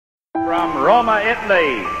from Roma,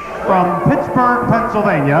 Italy. From Pittsburgh,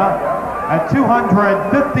 Pennsylvania, at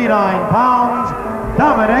 259 pounds,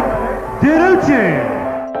 Dominic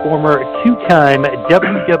DeNucci. Former two-time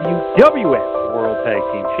WWF World Tag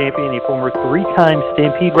Team Champion, a former three-time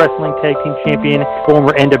Stampede Wrestling Tag Team Champion,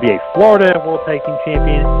 former NWA Florida World Tag Team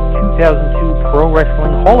Champion, 2002 Pro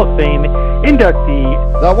Wrestling Hall of Fame inductee.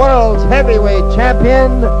 The world's heavyweight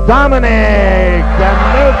champion, Dominic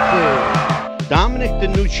DeNucci. Dominic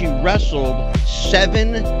DeNucci wrestled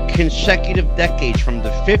 7 consecutive decades from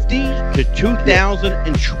the 50s to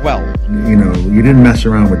 2012. You know, you didn't mess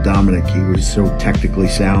around with Dominic. He was so technically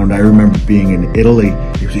sound. I remember being in Italy.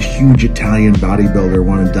 There was a huge Italian bodybuilder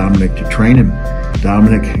wanted Dominic to train him.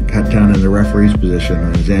 Dominic got down in the referee's position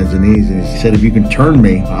on his hands and knees, and he said, if you can turn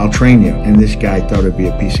me, I'll train you. And this guy thought it'd be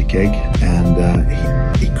a piece of cake, and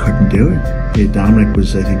he couldn't do it. Dominic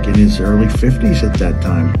was, I think, in his early 50s at that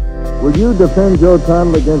time. Will you defend your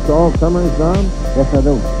title against all comers, Dom? Yes, I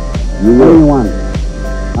do. You will? Anyone.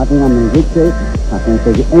 I think I'm in good shape. I can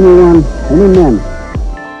take anyone, any men.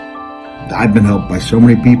 I've been helped by so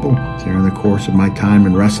many people during the course of my time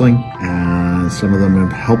in wrestling, and some of them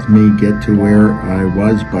have helped me get to where I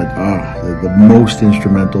was, but the most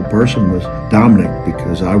instrumental person was Dominic,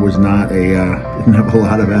 because I was not didn't have a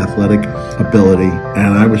lot of athletic ability,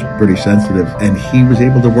 and I was pretty sensitive, and he was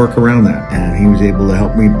able to work around that, and he was able to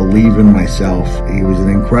help me believe in myself. He was an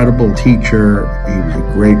incredible teacher. He was a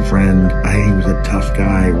great friend. He was a tough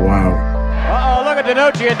guy. Wow. Uh-oh, look at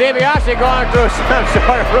DeNucci and DiBiase going through some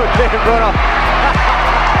sort of routine, Bruno.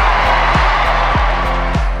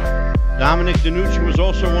 Dominic DeNucci was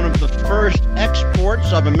also one of the first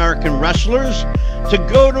exports of American wrestlers to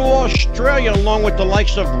go to Australia, along with the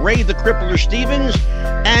likes of Ray the Crippler Stevens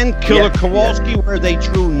and Killer Kowalski, where they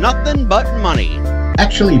drew nothing but money.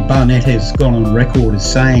 Actually, Barnett has gone on record as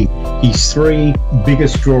saying his 3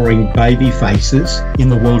 biggest drawing baby faces in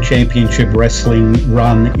the World Championship Wrestling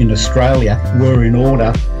run in Australia were in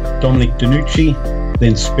order: Dominic DeNucci,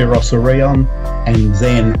 then Spiros Orion, and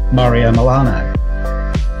then Mario Milano.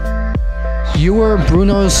 You were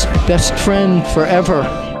Bruno's best friend forever.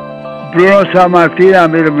 Bruno Sammartino, I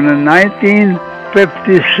met him in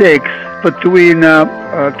 1956 between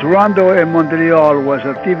Toronto and Montreal. Was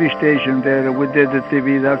a TV station there. We did the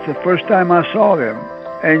TV. That's the first time I saw him.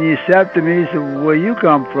 And he said to me, he said, where you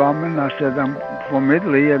come from? And I said, I'm from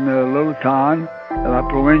Italy, in a little town, La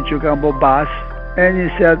Provincia Campobas. And he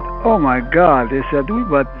said, oh my God. He said, we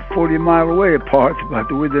were 40 miles away apart,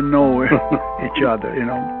 but we didn't know each other, you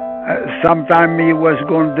know. Sometime he was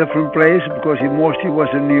going to different place because he mostly was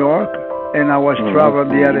in New York, and I was traveling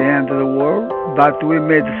the other end of the world. But we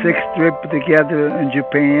made 6 trips together in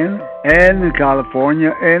Japan and in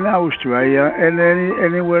California and Australia and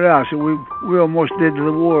anywhere else. We almost did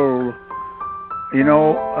the world, you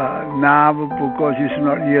know. Now because he's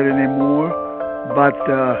not here anymore, but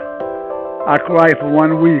I cried for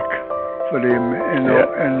 1 week for him, you know,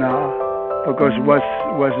 and. Because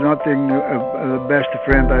was nothing the best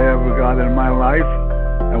friend I ever got in my life,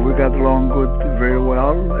 and we got along very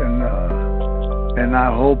well, and I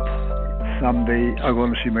hope someday I'm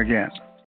going to see him again.